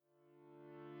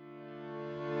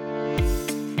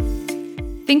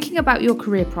Thinking about your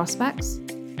career prospects?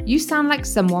 You sound like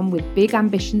someone with big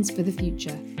ambitions for the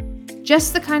future.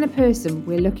 Just the kind of person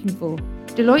we're looking for.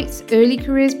 Deloitte's early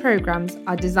careers programs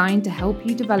are designed to help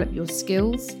you develop your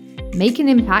skills, make an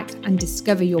impact, and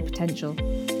discover your potential.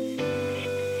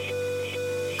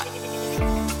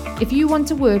 If you want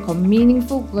to work on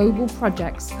meaningful global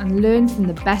projects and learn from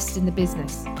the best in the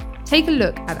business, take a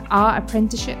look at our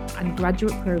apprenticeship and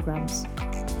graduate programs.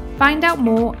 Find out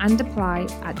more and apply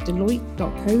at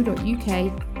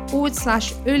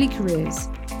deloitte.co.uk/early careers,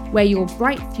 where your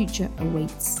bright future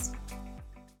awaits.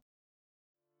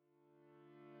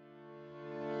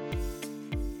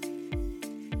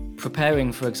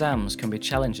 Preparing for exams can be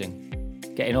challenging.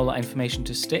 Getting all that information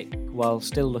to stick while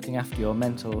still looking after your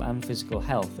mental and physical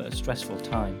health at a stressful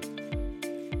time.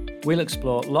 We'll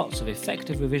explore lots of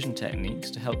effective revision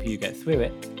techniques to help you get through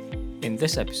it in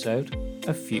this episode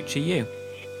of Future You.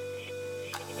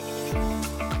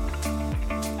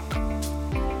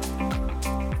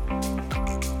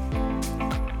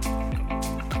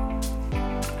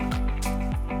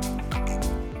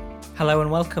 Hello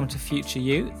and welcome to Future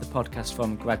You, the podcast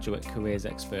from graduate careers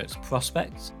experts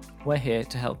Prospects. We're here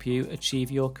to help you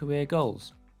achieve your career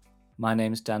goals. My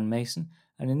name's Dan Mason,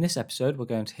 and in this episode we're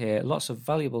going to hear lots of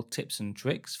valuable tips and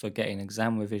tricks for getting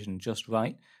exam revision just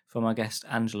right from our guest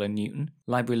Angela Newton,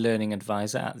 Library Learning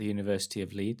Advisor at the University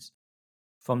of Leeds.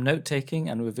 From note-taking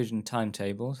and revision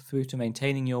timetables through to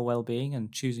maintaining your well-being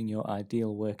and choosing your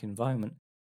ideal work environment,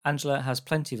 Angela has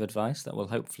plenty of advice that will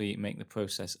hopefully make the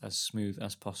process as smooth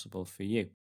as possible for you.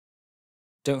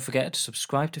 Don't forget to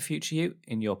subscribe to Future You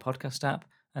in your podcast app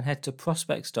and head to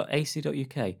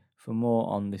prospects.ac.uk for more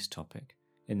on this topic.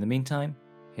 In the meantime,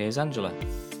 here's Angela.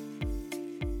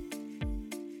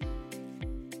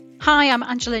 Hi, I'm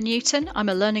Angela Newton. I'm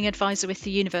a learning advisor with the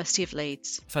University of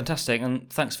Leeds. Fantastic, and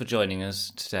thanks for joining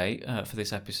us today for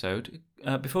this episode.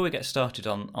 Before we get started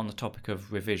on the topic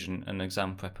of revision and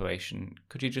exam preparation,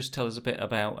 could you just tell us a bit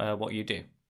about what you do?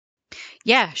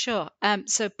 Yeah, sure.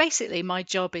 So basically, my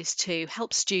job is to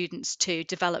help students to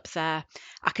develop their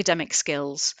academic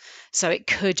skills. So it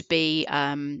could be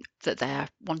that they're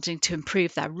wanting to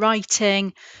improve their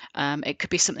writing. It could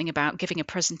be something about giving a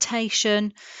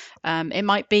presentation. It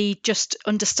might be just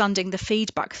understanding the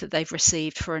feedback that they've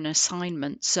received for an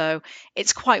assignment. So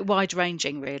it's quite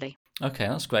wide-ranging, really. Okay,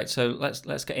 that's great. So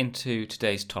let's get into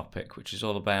today's topic, which is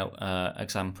all about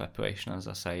exam preparation, as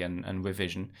I say, and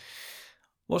revision.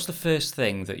 What's the first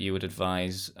thing that you would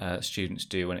advise students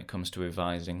do when it comes to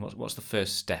revising? What's the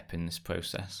first step in this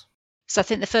process? So I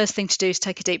think the first thing to do is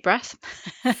take a deep breath.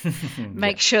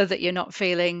 Make sure that you're not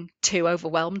feeling too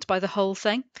overwhelmed by the whole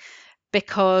thing,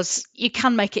 because you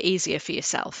can make it easier for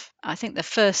yourself. I think the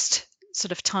first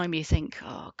sort of time you think,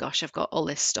 oh gosh, I've got all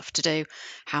this stuff to do.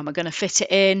 How am I going to fit it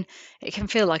in? It can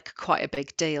feel like quite a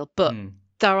big deal, but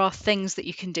there are things that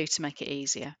you can do to make it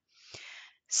easier.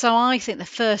 So I think the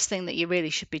first thing that you really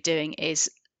should be doing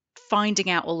is finding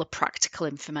out all the practical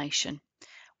information.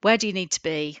 Where do you need to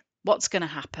be? What's going to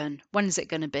happen? When is it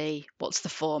going to be? What's the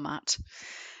format?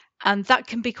 And that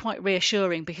can be quite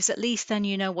reassuring, because at least then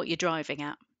you know what you're driving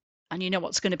at and you know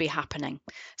what's going to be happening.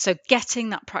 So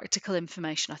getting that practical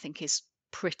information, I think, is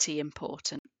pretty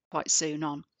important quite soon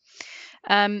on.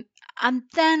 And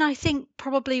then I think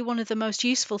probably one of the most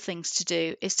useful things to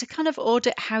do is to kind of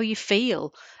audit how you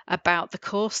feel about the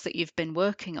course that you've been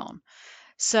working on.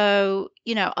 So,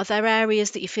 are there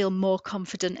areas that you feel more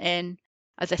confident in?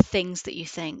 Are there things that you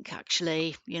think,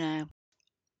 actually, I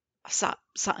sat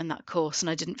in that course and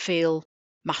I didn't feel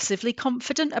massively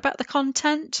confident about the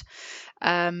content?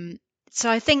 So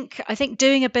I think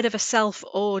doing a bit of a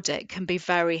self-audit can be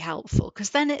very helpful,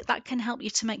 because then that can help you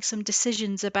to make some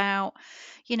decisions about,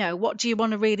 what do you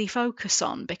want to really focus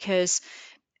on, because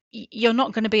you're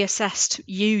not going to be assessed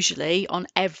usually on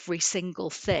every single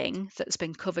thing that's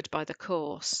been covered by the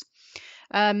course.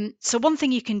 So one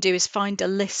thing you can do is find a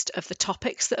list of the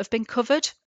topics that have been covered,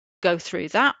 go through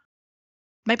that,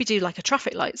 maybe do like a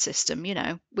traffic light system,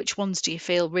 which ones do you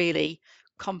feel really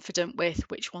confident with,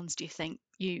 which ones do you think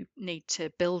you need to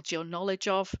build your knowledge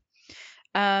of.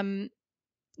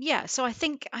 So I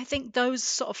think those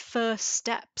sort of first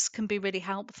steps can be really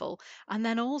helpful, and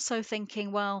then also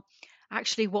thinking, well,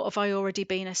 actually, what have I already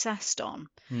been assessed on?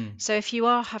 So if you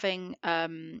are having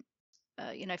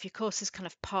if your course is kind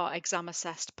of part exam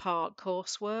assessed, part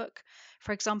coursework,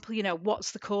 for example,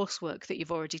 what's the coursework that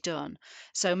you've already done?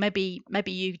 So maybe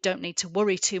you don't need to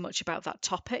worry too much about that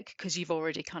topic because you've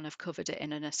already kind of covered it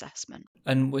in an assessment.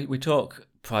 And we talk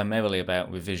primarily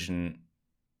about revision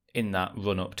in that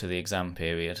run up to the exam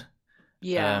period.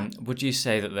 Yeah. Would you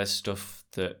say that there's stuff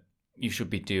that you should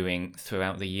be doing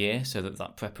throughout the year so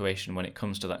that preparation when it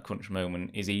comes to that crunch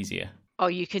moment is easier? Oh,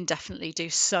 you can definitely do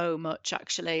so much,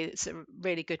 actually. It's a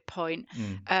really good point.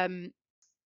 Um,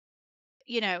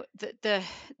 the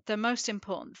most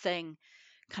important thing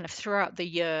kind of throughout the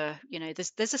year,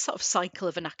 there's a sort of cycle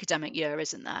of an academic year,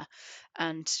 isn't there?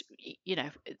 And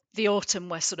the autumn,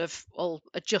 we're sort of all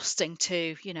adjusting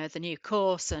to the new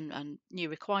course and new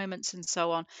requirements and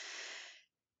so on.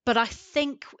 But I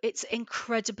think it's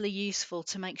incredibly useful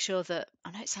to make sure that, I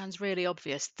know it sounds really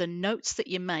obvious, the notes that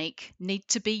you make need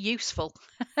to be useful.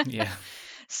 Yeah.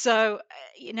 So,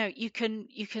 you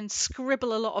can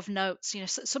scribble a lot of notes.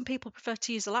 Some people prefer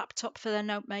to use a laptop for their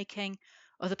note making.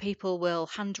 Other people will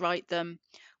handwrite them.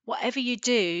 Whatever you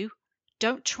do,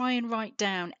 don't try and write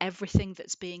down everything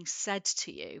that's being said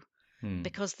to you,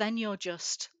 because then you're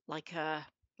just like a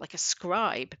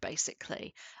scribe,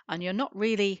 basically, and you're not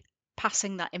really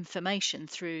passing that information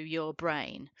through your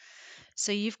brain.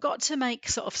 So you've got to make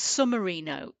sort of summary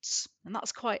notes, and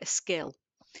that's quite a skill.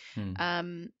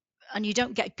 And you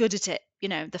don't get good at it,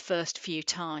 the first few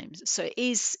times. So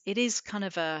it is kind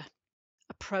of a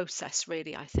process,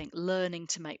 really, I think, learning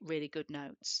to make really good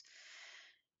notes.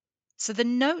 So the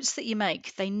notes that you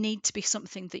make, they need to be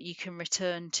something that you can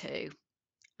return to.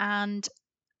 And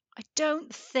I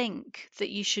don't think that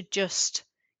you should just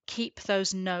keep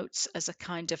those notes as a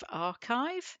kind of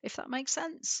archive, if that makes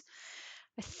sense.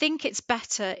 I think it's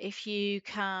better if you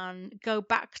can go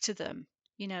back to them,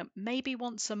 maybe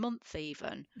once a month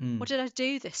even. What did I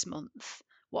do this month?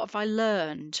 What have I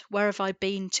learned? Where have I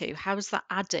been to? How's that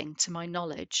adding to my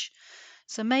knowledge?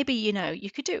 So maybe, you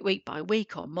could do it week by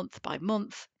week or month by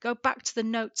month. Go back to the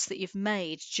notes that you've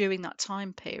made during that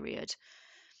time period.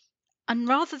 And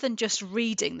rather than just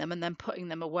reading them and then putting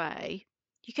them away,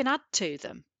 you can add to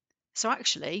them. So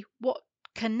actually, what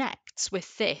connects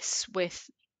with this, with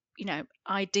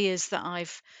ideas that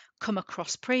I've come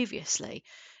across previously?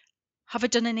 Have I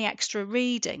done any extra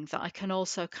reading that I can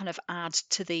also kind of add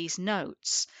to these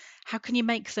notes? How can you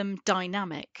make them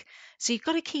dynamic? So you've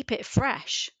got to keep it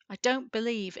fresh. I don't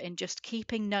believe in just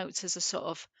keeping notes as a sort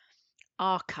of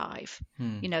archive.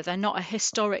 They're not a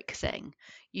historic thing.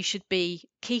 You should be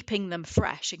keeping them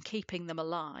fresh and keeping them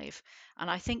alive. And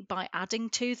I think by adding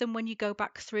to them when you go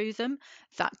back through them,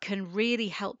 that can really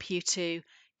help you to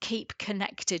keep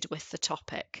connected with the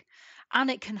topic.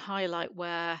 And it can highlight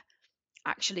where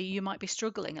actually you might be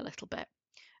struggling a little bit.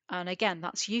 And again,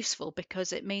 that's useful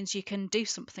because it means you can do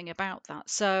something about that.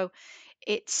 So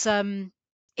it's a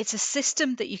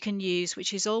system that you can use,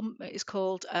 which is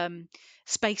called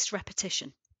spaced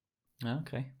repetition.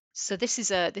 Okay. So this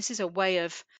is a way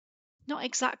of not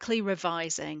exactly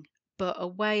revising, but a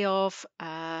way of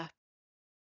kind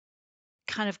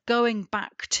of going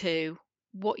back to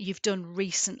what you've done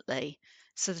recently,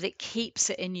 so that it keeps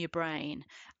it in your brain.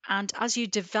 And as you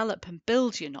develop and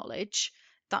build your knowledge,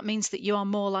 that means that you are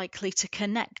more likely to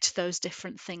connect those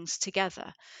different things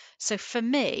together. So for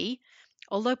me,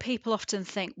 although people often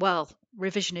think, well,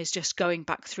 revision is just going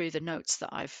back through the notes that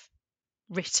I've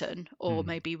written, or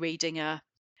maybe reading a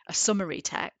summary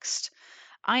text,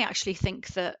 I actually think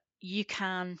that you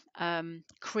can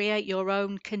create your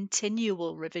own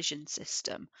continual revision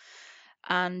system.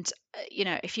 And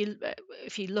if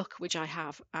you look, which I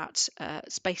have, at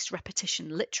spaced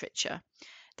repetition literature,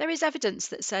 there is evidence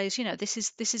that says,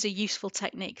 this is a useful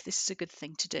technique. This is a good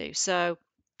thing to do. So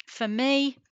for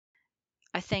me,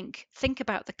 I think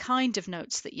about the kind of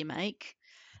notes that you make.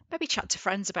 Maybe chat to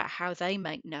friends about how they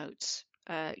make notes.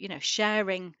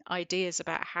 Sharing ideas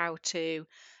about how to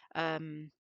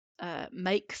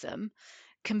make them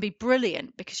can be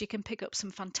brilliant, because you can pick up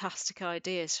some fantastic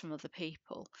ideas from other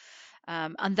people.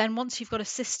 And then once you've got a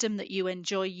system that you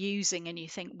enjoy using and you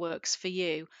think works for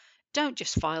you, don't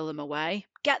just file them away.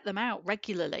 Get them out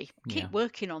regularly. Keep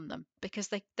working on them, because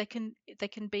they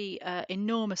can be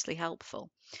enormously helpful.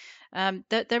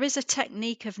 There is a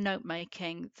technique of note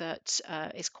making that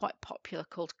is quite popular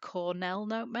called Cornell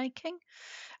note making.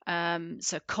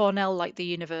 So Cornell, like the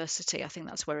university, I think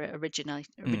that's where it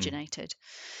originated.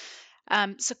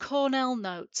 So Cornell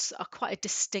notes are quite a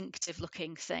distinctive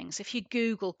looking thing. So if you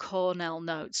Google Cornell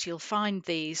notes, you'll find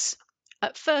these,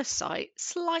 at first sight,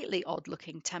 slightly odd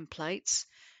looking templates.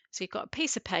 So you've got a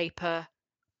piece of paper,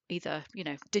 either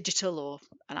digital or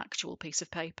an actual piece of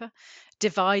paper,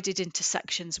 divided into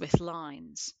sections with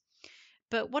lines.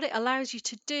 But what it allows you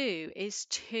to do is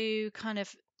to kind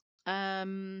of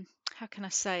how can I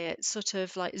say it, sort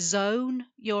of like zone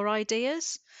your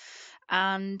ideas.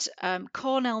 And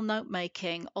Cornell note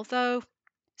making, although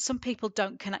some people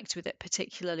don't connect with it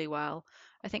particularly well,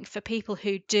 I think for people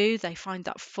who do, they find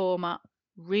that format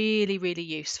really, really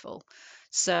useful.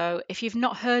 So if you've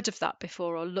not heard of that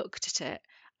before or looked at it,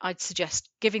 I'd suggest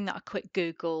giving that a quick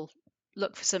Google,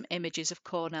 look for some images of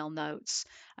Cornell notes,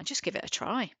 and just give it a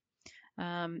try.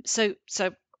 So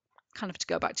kind of to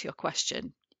go back to your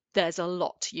question, there's a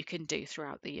lot you can do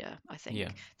throughout the year, I think,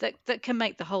 Yeah. that can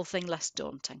make the whole thing less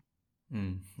daunting.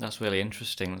 That's really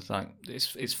interesting. It's like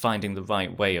it's finding the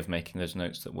right way of making those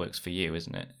notes that works for you,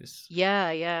 isn't it?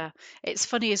 Yeah. It's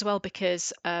funny as well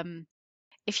because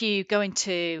if you go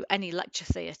into any lecture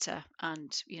theatre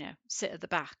and sit at the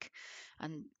back,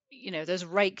 and there's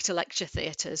raked lecture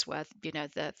theatres where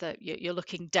you're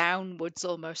looking downwards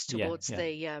almost Yeah, towards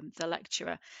yeah. the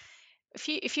lecturer.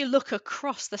 If you look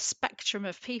across the spectrum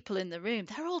of people in the room,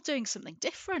 they're all doing something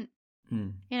different.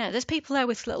 There's people there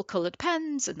with little coloured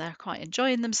pens and they're quite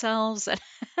enjoying themselves, and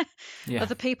Yeah.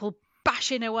 other people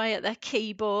bashing away at their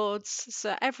keyboards.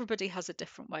 So everybody has a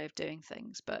different way of doing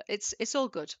things, but it's all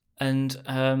good. And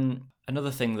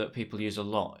another thing that people use a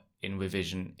lot in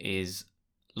revision is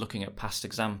looking at past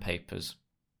exam papers.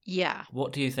 Yeah.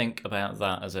 What do you think about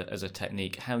that as a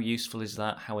technique? How useful is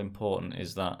that? How important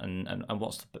is that? And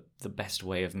what's the best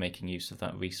way of making use of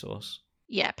that resource?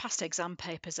 Yeah, past exam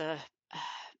papers are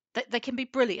they can be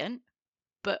brilliant,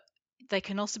 but they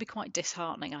can also be quite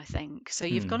disheartening, I think. So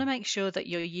you've got to make sure that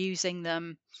you're using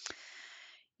them,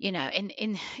 in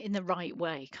the right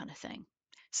way, kind of thing.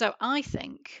 So I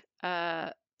think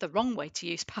the wrong way to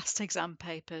use past exam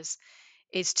papers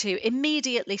is to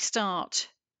immediately start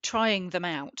trying them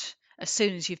out as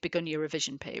soon as you've begun your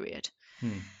revision period.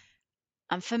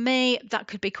 And for me, that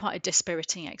could be quite a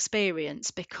dispiriting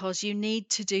experience because you need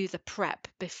to do the prep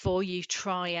before you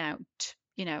try out,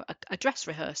 a dress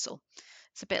rehearsal.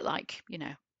 It's a bit like,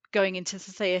 going into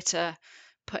the theatre,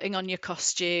 putting on your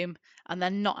costume, and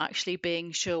then not actually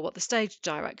being sure what the stage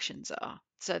directions are.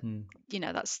 So,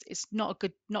 it's not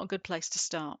a good place to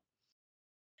start.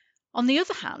 On the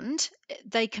other hand,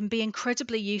 they can be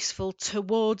incredibly useful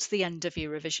towards the end of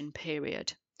your revision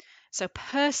period. So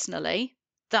personally,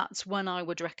 that's when I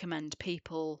would recommend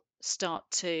people start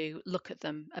to look at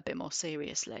them a bit more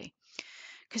seriously,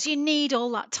 because you need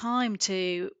all that time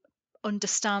to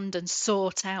understand and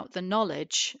sort out the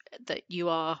knowledge that you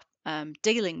are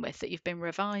dealing with, that you've been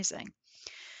revising.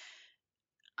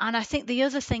 And I think the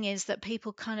other thing is that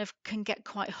people kind of can get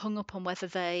quite hung up on whether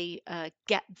they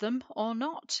get them or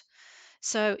not.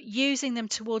 So using them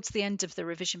towards the end of the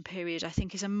revision period, I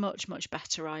think, is a much, much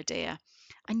better idea.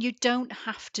 And you don't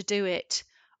have to do it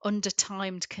under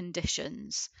timed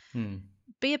conditions.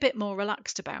 Be a bit more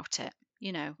relaxed about it.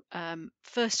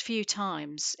 First few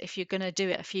times, if you're going to do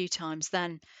it a few times,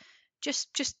 then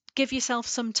just give yourself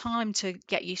some time to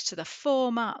get used to the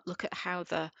format, look at how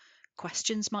the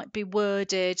questions might be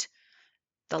worded,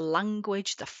 the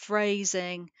language, the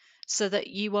phrasing, so that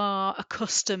you are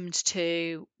accustomed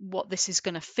to what this is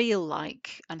going to feel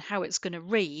like and how it's going to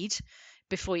read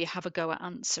before you have a go at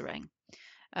answering.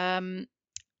 And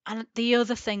the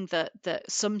other thing that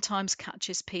sometimes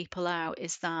catches people out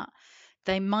is that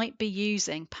they might be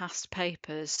using past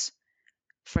papers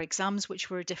for exams which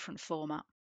were a different format.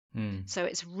 So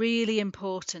it's really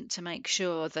important to make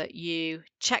sure that you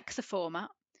check the format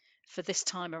for this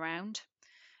time around,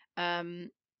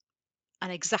 and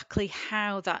exactly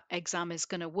how that exam is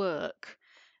going to work.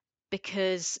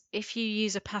 Because if you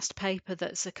use a past paper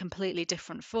that's a completely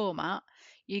different format,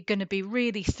 you're going to be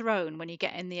really thrown when you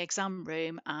get in the exam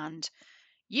room and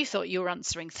you thought you were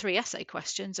answering 3 essay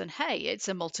questions, and hey, it's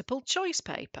a multiple choice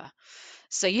paper.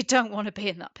 So you don't want to be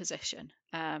in that position.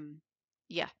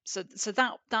 So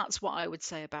that's what I would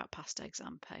say about past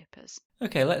exam papers.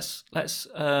 Okay, let's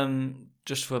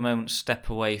just for a moment step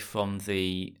away from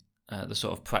the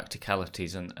sort of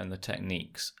practicalities and the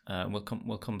techniques. We'll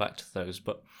come back to those,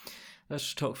 but let's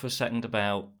just talk for a second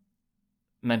about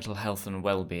mental health and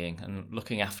well-being and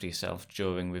looking after yourself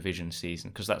during revision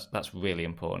season, because that's really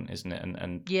important, isn't it?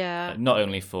 And Yeah. Not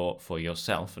only for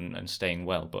yourself and staying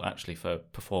well, but actually for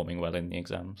performing well in the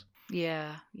exams.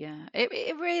 Yeah.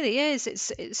 It really is.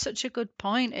 It's such a good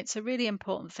point. It's a really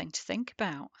important thing to think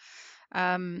about.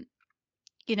 I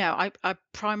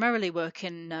primarily work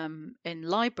in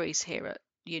libraries here at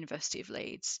University of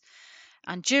Leeds,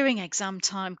 and during exam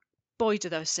time, boy, do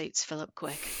those seats fill up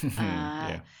quick.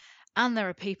 Yeah. And there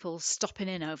are people stopping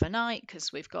in overnight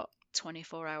because we've got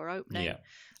 24-hour opening, Yeah.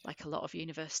 like a lot of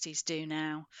universities do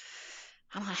now.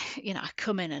 And I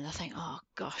come in and I think, oh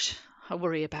gosh, I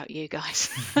worry about you guys.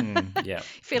 Yeah.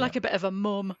 Feel like a bit of a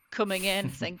mum coming in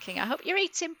thinking, I hope you're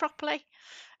eating properly.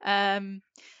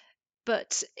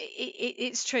 But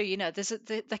it's true,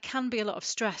 there can be a lot of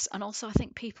stress, and also I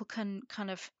think people can kind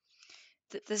of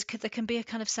there can be a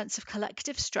kind of sense of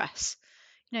collective stress.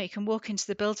 You can walk into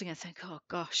the building and think, oh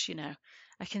gosh,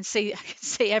 I can see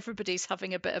everybody's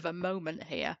having a bit of a moment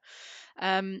here.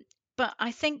 But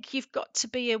I think you've got to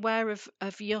be aware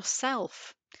of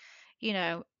yourself, you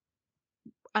know,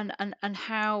 and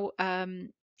how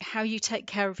you take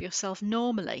care of yourself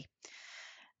normally,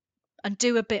 and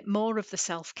do a bit more of the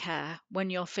self-care when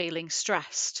you're feeling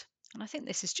stressed. And I think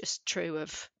this is just true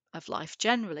of life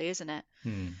generally, isn't it?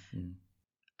 Mm-hmm.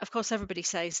 Of course, everybody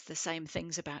says the same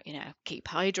things about, keep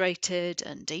hydrated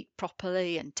and eat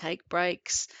properly and take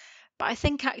breaks. But I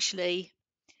think actually,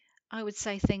 I would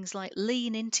say things like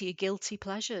lean into your guilty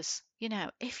pleasures.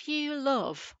 If you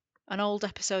love an old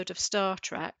episode of Star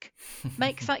Trek,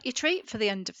 make that your treat for the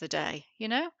end of the day,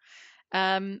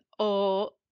 or,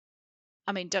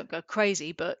 I mean, don't go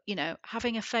crazy, but,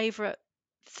 having a favourite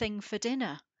thing for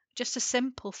dinner, just a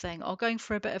simple thing, or going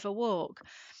for a bit of a walk.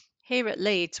 Here at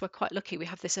Leeds, we're quite lucky. We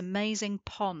have this amazing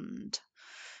pond.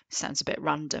 Sounds a bit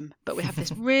random, but we have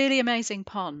this really amazing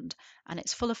pond, and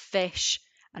it's full of fish.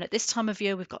 And at this time of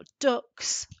year, we've got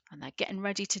ducks, and they're getting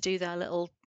ready to do their little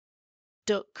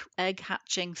duck egg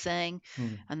hatching thing.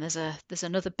 And there's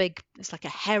another big, it's like a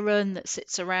heron that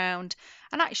sits around.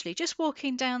 And actually, just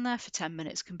walking down there for 10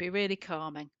 minutes can be really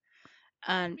calming.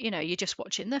 And you're just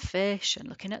watching the fish and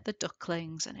looking at the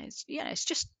ducklings, and it's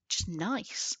just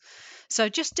nice. So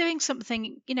just doing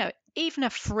something, even a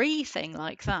free thing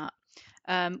like that,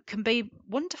 can be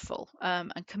wonderful,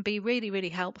 and can be really, really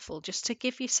helpful, just to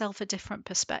give yourself a different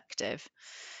perspective.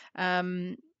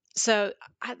 So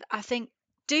I think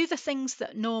do the things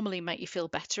that normally make you feel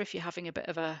better if you're having a bit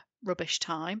of a rubbish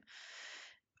time.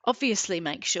 Obviously,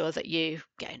 make sure that you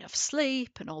get enough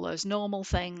sleep and all those normal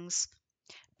things.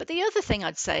 But the other thing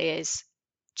I'd say is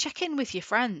check in with your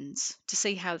friends to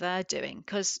see how they're doing,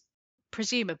 because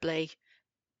presumably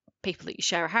people that you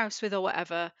share a house with or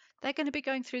whatever, they're going to be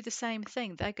going through the same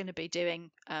thing. They're going to be doing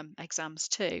exams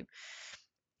too.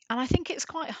 And I think it's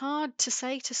quite hard to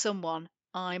say to someone,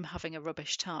 I'm having a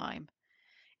rubbish time,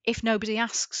 if nobody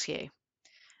asks you.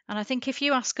 And I think if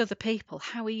you ask other people,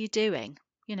 how are you doing?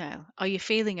 Are you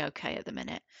feeling okay at the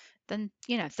minute? Then,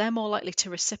 they're more likely to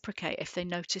reciprocate if they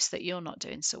notice that you're not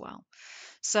doing so well.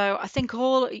 So I think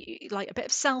like a bit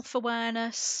of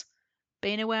self-awareness,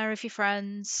 being aware of your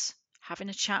friends, having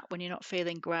a chat when you're not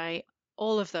feeling great,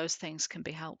 all of those things can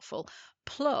be helpful.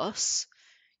 Plus,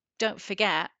 don't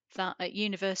forget that at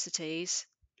universities,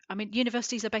 I mean,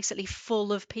 universities are basically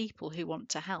full of people who want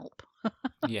to help.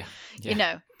 Yeah.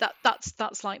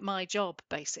 That's like my job,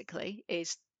 basically,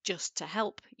 is just to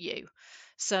help you.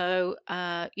 So,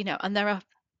 and there are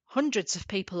hundreds of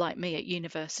people like me at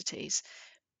universities.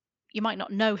 You might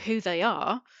not know who they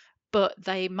are, but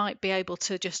they might be able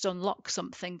to just unlock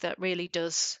something that really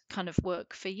does kind of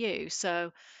work for you.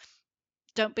 So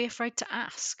don't be afraid to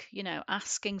ask.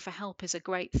 Asking for help is a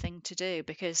great thing to do,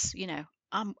 because,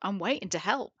 I'm waiting to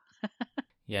help.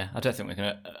 Yeah, I don't think we're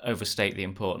going to overstate the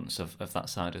importance of that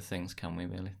side of things, can we,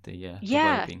 really? The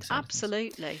well-being side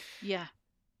absolutely. of things. Yeah.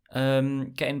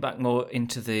 Getting back more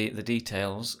into the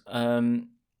details,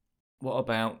 what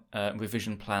about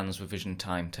revision plans, revision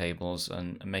timetables,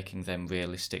 and making them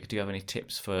realistic? Do you have any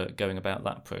tips for going about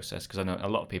that process? Because I know a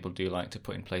lot of people do like to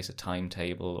put in place a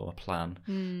timetable or a plan.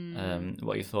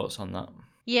 What are your thoughts on that?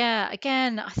 Yeah,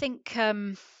 again, I think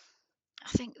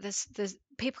there's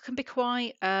people can be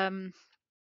quite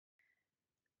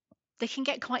they can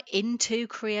get quite into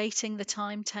creating the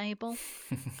timetable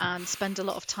and spend a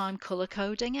lot of time color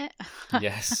coding it.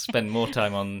 Yes, spend more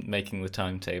time on making the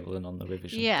timetable than on the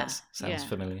revision. Yeah, that sounds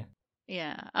familiar.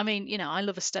 Yeah, I mean, I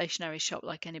love a stationery shop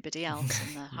like anybody else,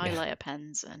 and the highlighter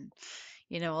pens and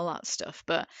all that stuff.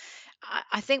 But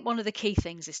I think one of the key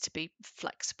things is to be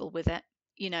flexible with it.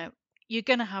 You're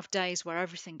going to have days where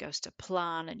everything goes to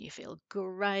plan and you feel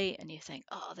great and you think,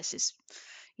 oh, this is,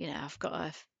 I've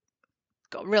got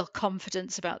real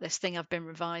confidence about this thing I've been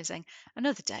revising. And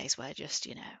other days where just,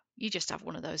 you just have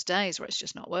one of those days where it's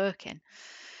just not working.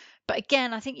 But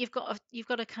again, I think you've got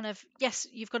to kind of, yes,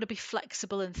 you've got to be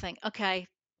flexible and think, okay,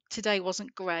 today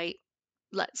wasn't great.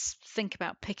 Let's think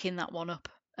about picking that one up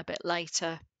a bit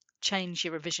later, change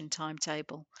your revision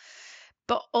timetable.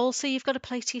 But also you've got to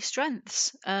play to your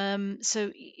strengths.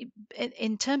 So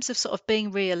in terms of sort of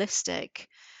being realistic,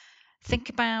 think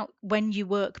about when you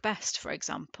work best, for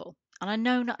example. And I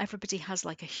know not everybody has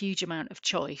like a huge amount of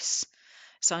choice.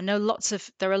 So I know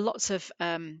there are lots of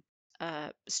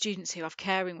students who have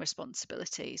caring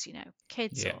responsibilities,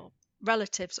 kids or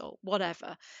relatives or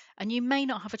whatever, and you may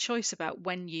not have a choice about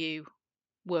when you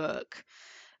work.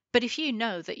 But if you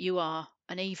know that you are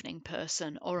an evening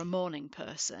person or a morning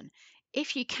person,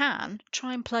 if you can,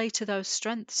 try and play to those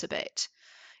strengths a bit.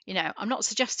 I'm not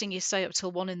suggesting you stay up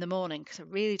till 1 in the morning because I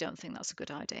really don't think that's a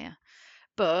good idea.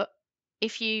 But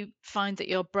if you find that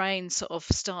your brain sort of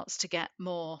starts to get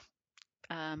more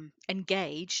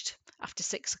engaged after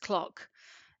 6 o'clock,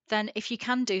 then if you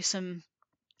can do some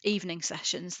evening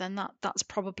sessions, then that's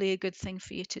probably a good thing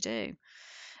for you to do.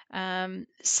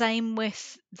 Same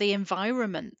with the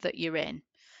environment that you're in.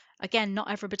 Again, not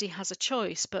everybody has a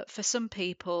choice, but for some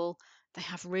people, they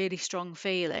have really strong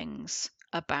feelings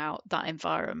about that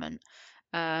environment.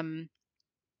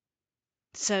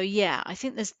 So yeah, I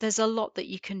think there's a lot that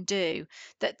you can do.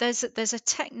 That there's a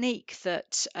technique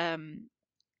that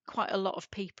quite a lot of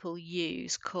people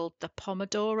use called the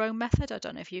Pomodoro method. I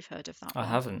don't know if you've heard of that I one.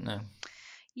 haven't, no.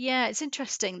 Yeah, it's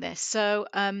interesting this. So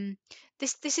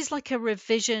this is like a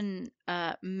revision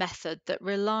method that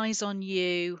relies on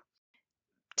you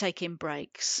taking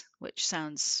breaks, which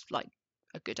sounds like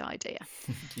a good idea,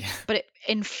 Yeah. but it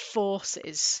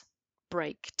enforces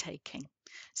break taking.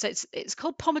 So it's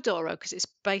called Pomodoro because it's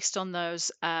based on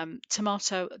those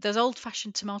those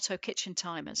old-fashioned tomato kitchen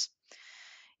timers.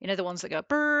 You know, the ones that go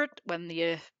bird when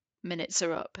your minutes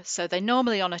are up. So they're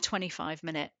normally on a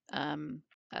 25-minute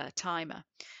timer.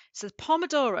 So the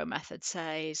Pomodoro method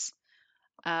says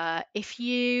if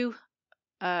you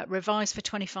revise for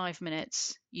 25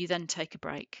 minutes, you then take a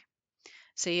break.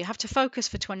 So you have to focus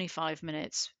for 25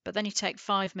 minutes, but then you take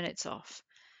 5 minutes off.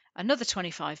 Another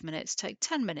 25 minutes, take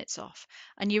 10 minutes off.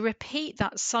 And you repeat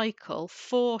that cycle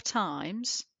 4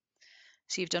 times.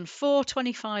 So you've done 4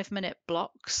 25-minute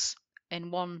blocks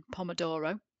in one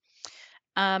Pomodoro.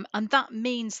 And that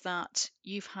means that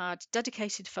you've had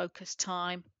dedicated focus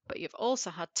time, but you've also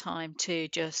had time to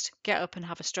just get up and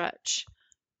have a stretch,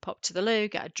 pop to the loo,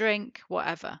 get a drink,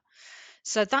 whatever.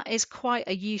 So that is quite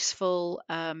a useful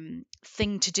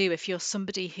thing to do if you're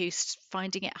somebody who's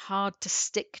finding it hard to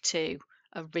stick to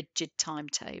a rigid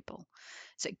timetable.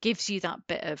 So it gives you that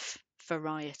bit of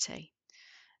variety.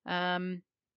 And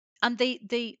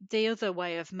the other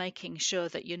way of making sure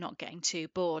that you're not getting too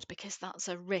bored, because that's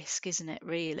a risk, isn't it,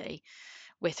 really,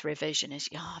 with revision, is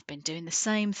I've been doing the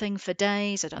same thing for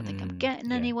days, I don't think I'm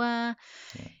getting anywhere.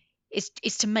 Yeah.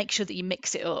 Is to make sure that you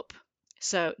mix it up.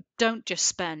 So don't just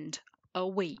spend a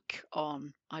week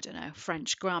on, I don't know,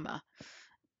 French grammar.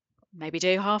 Maybe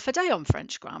do half a day on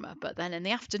French grammar, but then in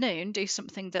the afternoon do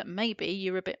something that maybe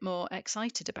you're a bit more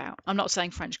excited about. I'm not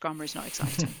saying French grammar is not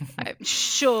exciting. I'm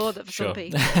sure that for some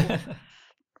people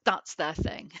that's their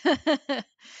thing.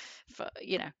 But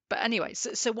anyway,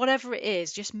 so whatever it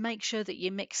is, just make sure that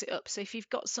you mix it up. So if you've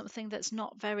got something that's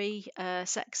not very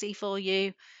sexy for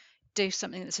you, do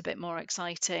something that's a bit more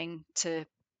exciting to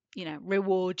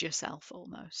reward yourself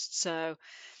almost. So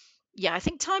yeah, I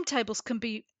think timetables can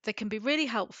be really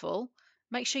helpful.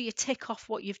 Make sure you tick off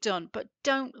what you've done, but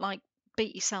don't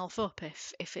beat yourself up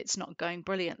if it's not going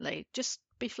brilliantly. Just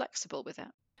be flexible with it.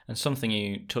 And something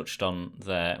you touched on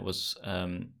there was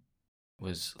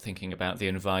thinking about the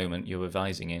environment you're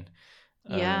revising in.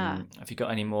 Yeah. Have you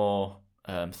got any more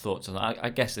thoughts on that? I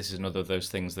guess this is another of those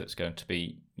things that's going to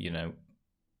be,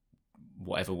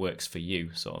 whatever works for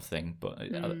you sort of thing. But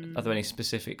are there any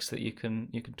specifics that you can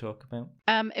talk about?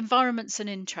 Environment's an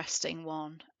interesting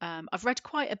one. I've read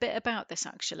quite a bit about this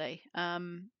actually.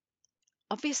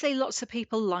 Obviously, lots of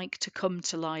people like to come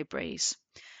to libraries,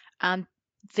 and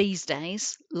these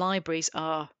days libraries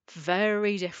are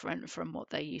very different from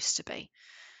what they used to be.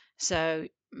 So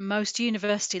most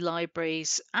university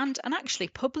libraries and actually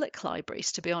public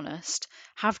libraries, to be honest,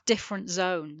 have different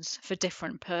zones for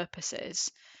different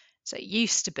purposes. So it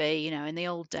used to be, in the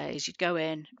old days, you'd go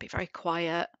in, be very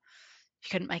quiet. You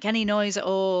couldn't make any noise at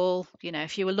all.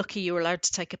 If you were lucky, you were allowed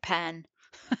to take a pen.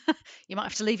 You might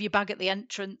have to leave your bag at the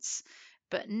entrance.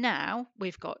 But now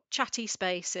we've got chatty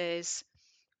spaces,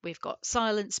 we've got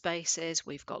silent spaces,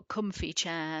 we've got comfy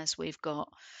chairs, we've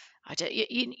got,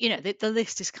 the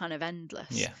list is kind of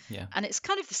endless. Yeah. And it's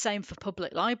kind of the same for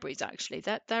public libraries, actually.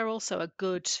 They're also a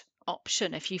good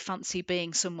option if you fancy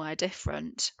being somewhere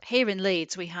different. Here in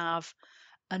Leeds, we have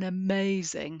an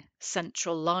amazing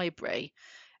central library,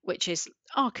 which is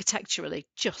architecturally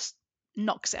just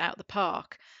knocks it out of the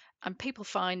park. And people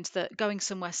find that going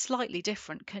somewhere slightly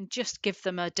different can just give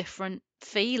them a different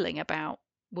feeling about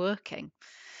working.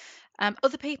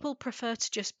 Other people prefer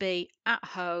to just be at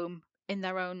home in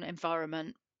their own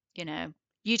environment. You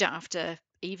don't have to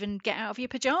even get out of your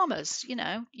pajamas.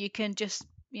 You can just,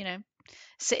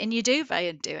 sit in your duvet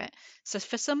and do it. So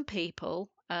for some people,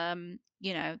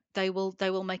 they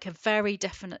will make a very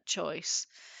definite choice.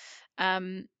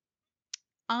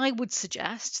 I would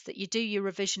suggest that you do your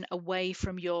revision away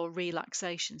from your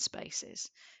relaxation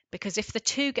spaces, because if the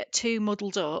two get too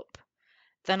muddled up,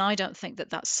 then I don't think that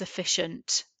that's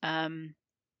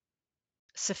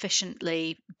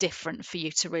sufficiently different for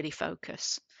you to really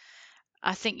focus.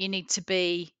 I think you need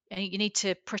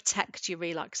to protect your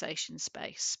relaxation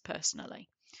space personally.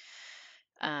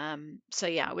 So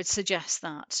yeah, I would suggest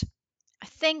that. I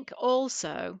think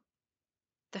also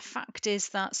the fact is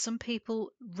that some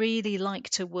people really like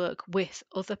to work with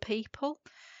other people,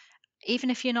 even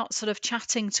if you're not sort of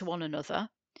chatting to one another.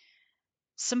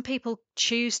 Some people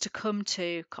choose to come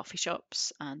to coffee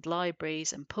shops and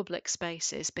libraries and public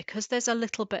spaces because there's a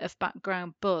little bit of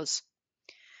background buzz.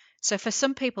 So for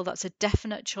some people, that's a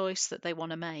definite choice that they want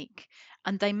to make.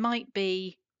 And they might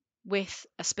be with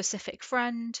a specific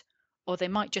friend, or they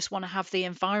might just want to have the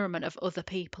environment of other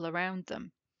people around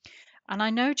them. And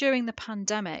I know during the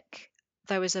pandemic,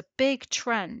 there was a big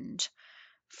trend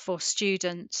for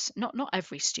students, not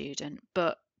every student,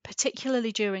 but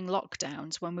particularly during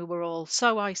lockdowns when we were all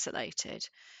so isolated,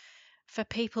 for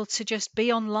people to just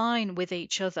be online with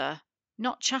each other,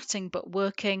 not chatting, but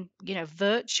working,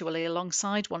 virtually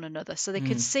alongside one another so they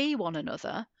could see one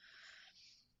another,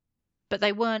 but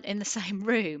they weren't in the same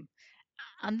room.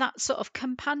 And that sort of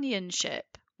companionship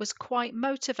was quite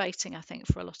motivating, I think,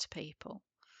 for a lot of people.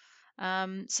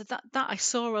 So that I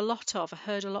saw a lot of. I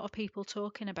heard a lot of people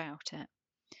talking about it.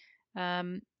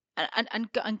 And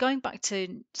going back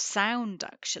to sound,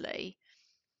 actually,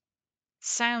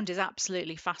 sound is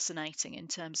absolutely fascinating in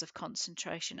terms of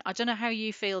concentration. I don't know how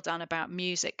you feel, Dan, about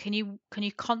music. Can you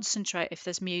concentrate if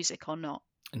there's music or not?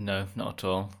 No, not at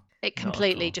all. It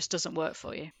completely just doesn't work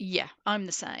for you. Yeah, I'm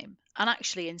the same. And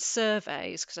actually, in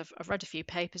surveys, because I've read a few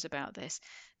papers about this,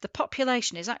 the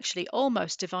population is actually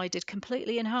almost divided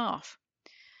completely in half.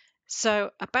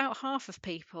 So about half of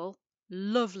people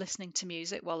love listening to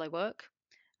music while they work,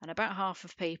 and about half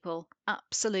of people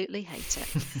absolutely hate it.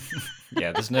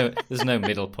 Yeah, there's no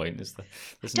middle point, is there?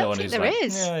 There's no one who's like,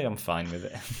 yeah, I'm fine with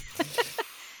it.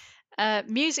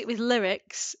 Music with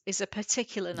lyrics is a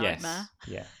particular nightmare.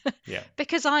 Yes. Yeah.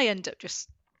 Because I end up just,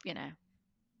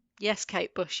 yes,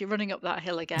 Kate Bush, you're running up that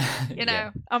hill again.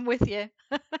 I'm with you.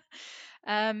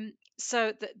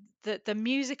 So the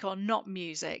music or not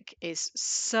music is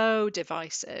so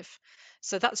divisive.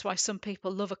 So that's why some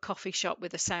people love a coffee shop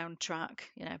with a soundtrack,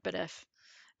 a bit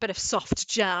of soft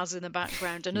jazz in the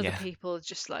background, and other people are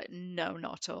just like, no,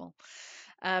 not at all.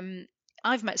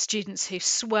 I've met students who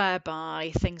swear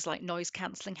by things like noise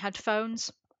cancelling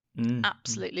headphones.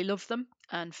 Absolutely love them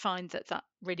and find that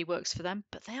really works for them,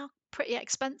 but they are pretty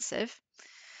expensive.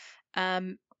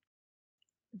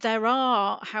 There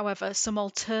are, however, some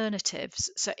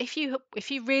alternatives. So if you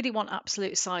really want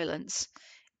absolute silence,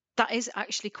 that is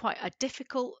actually quite a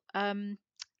difficult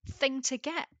thing to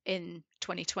get in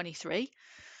 2023.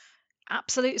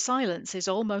 Absolute silence is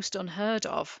almost unheard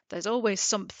of. There's always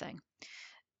something.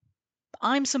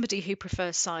 I'm somebody who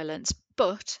prefers silence,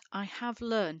 but I have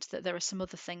learned that there are some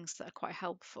other things that are quite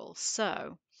helpful.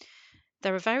 So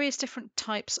there are various different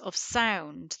types of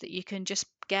sound that you can just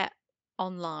get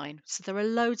online. So there are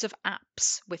loads of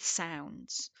apps with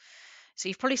sounds. So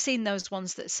you've probably seen those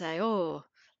ones that say, oh,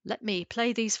 let me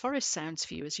play these forest sounds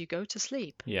for you as you go to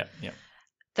sleep. Yeah.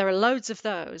 There are loads of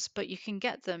those, but you can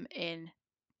get them in,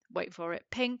 wait for it,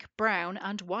 pink, brown,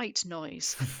 and white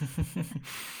noise.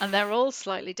 And they're all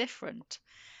slightly different.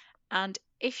 And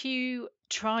if you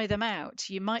try them out,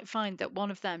 you might find that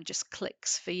one of them just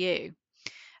clicks for you.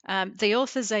 The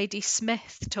author Zadie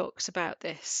Smith talks about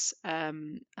this,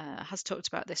 has talked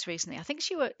about this recently. I think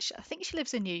she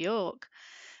lives in New York,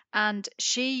 and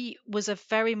she was a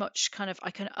very much kind of,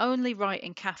 I can only write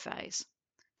in cafes.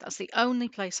 That's the only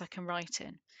place I can write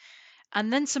in.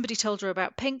 And then somebody told her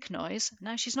about pink noise.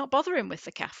 Now she's not bothering with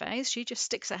the cafes. She just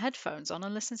sticks her headphones on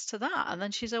and listens to that, and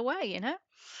then she's away,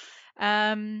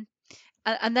 And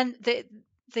then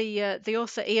the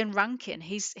author Ian Rankin,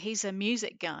 he's a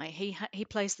music guy. He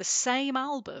plays the same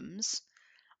albums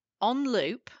on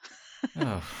loop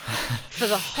for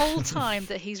the whole time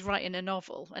that he's writing a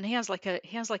novel, and he has like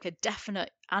a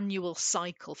definite annual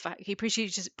cycle. He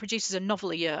produces a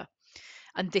novel a year,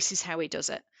 and this is how he does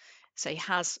it. So he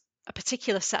has a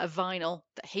particular set of vinyl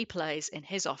that he plays in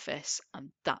his office,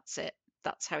 and that's it.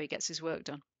 That's how he gets his work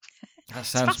done. That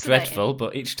sounds dreadful,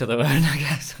 but each to their own, I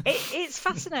guess. It's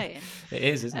fascinating. It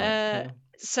is, isn't it?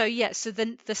 So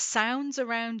the sounds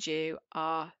around you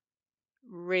are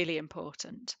really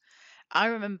important. I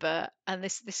remember, and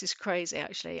this is crazy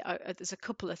actually. There's a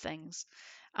couple of things.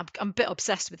 I'm a bit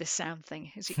obsessed with this sound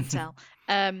thing, as you can tell.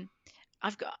 I've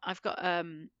got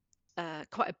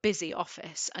quite a busy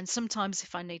office, and sometimes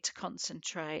if I need to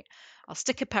concentrate, I'll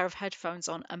stick a pair of headphones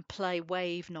on and play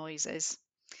wave noises,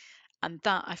 and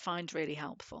that I find really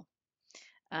helpful.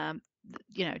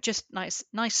 Just nice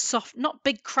soft, not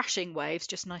big crashing waves,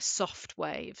 just nice soft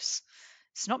waves.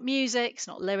 It's not music, it's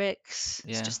not lyrics,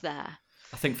 it's Yeah. just there.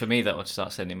 I think for me that would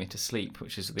start sending me to sleep,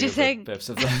 which is Do the you other think? purpose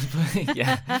of that.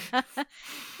 Yeah.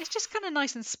 It's just kind of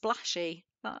nice and splashy.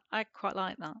 I quite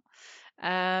like that.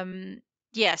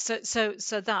 Yeah, so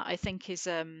that I think is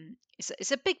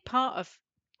it's a big part of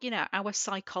our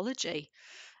psychology,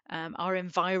 our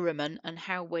environment, and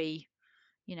how we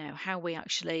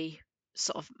actually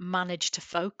sort of manage to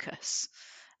focus.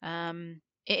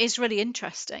 It is really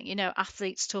interesting.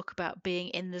 Athletes talk about being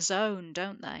in the zone,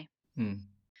 don't they? Mm.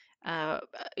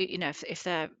 If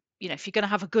they're if you're going to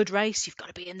have a good race, you've got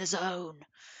to be in the zone.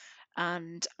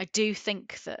 And I do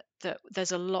think that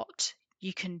there's a lot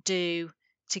you can do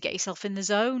to get yourself in the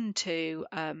zone to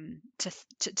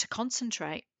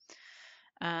concentrate.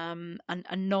 And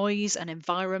noise and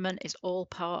environment is all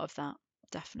part of that,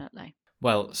 definitely.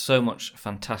 Well, so much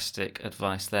fantastic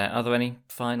advice there. Are there any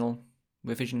final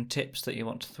revision tips that you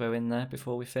want to throw in there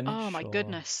before we finish? Oh my or-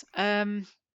 goodness.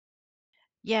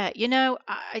 Yeah,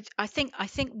 I think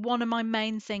one of my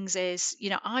main things is,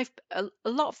 I've a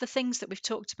lot of the things that we've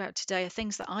talked about today are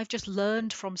things that I've just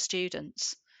learned from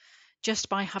students just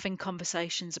by having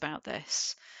conversations about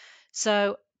this.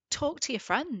 So talk to your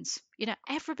friends.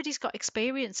 Everybody's got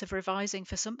experience of revising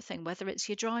for something, whether it's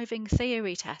your driving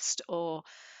theory test or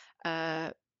uh,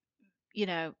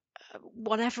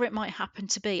 whatever it might happen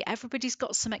to be. Everybody's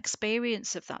got some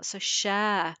experience of that. So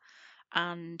share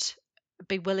and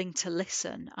be willing to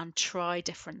listen and try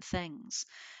different things,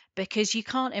 because you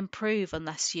can't improve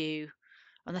unless you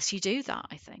do that,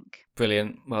 I think.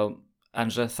 Brilliant. Well,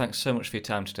 Angela, thanks so much for your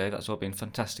time today. That's all been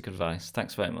fantastic advice.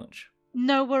 Thanks very much.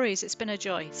 No worries. It's been a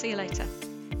joy. See you later.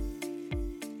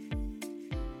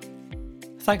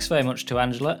 Thanks very much to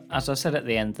Angela. As I said at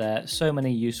the end there, so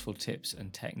many useful tips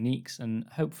and techniques, and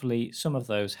hopefully some of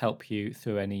those help you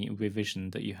through any revision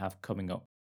that you have coming up.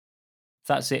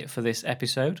 That's it for this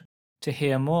episode. To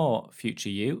hear more Future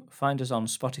You, find us on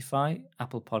Spotify,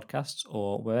 Apple Podcasts,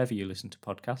 or wherever you listen to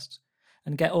podcasts,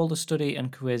 and get all the study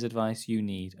and careers advice you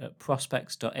need at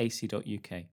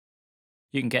prospects.ac.uk.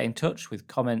 You can get in touch with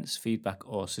comments, feedback,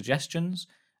 or suggestions.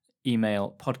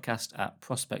 Email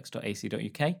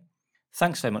podcast@prospects.ac.uk.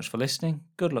 Thanks very much for listening.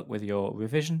 Good luck with your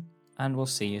revision, and we'll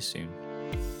see you soon.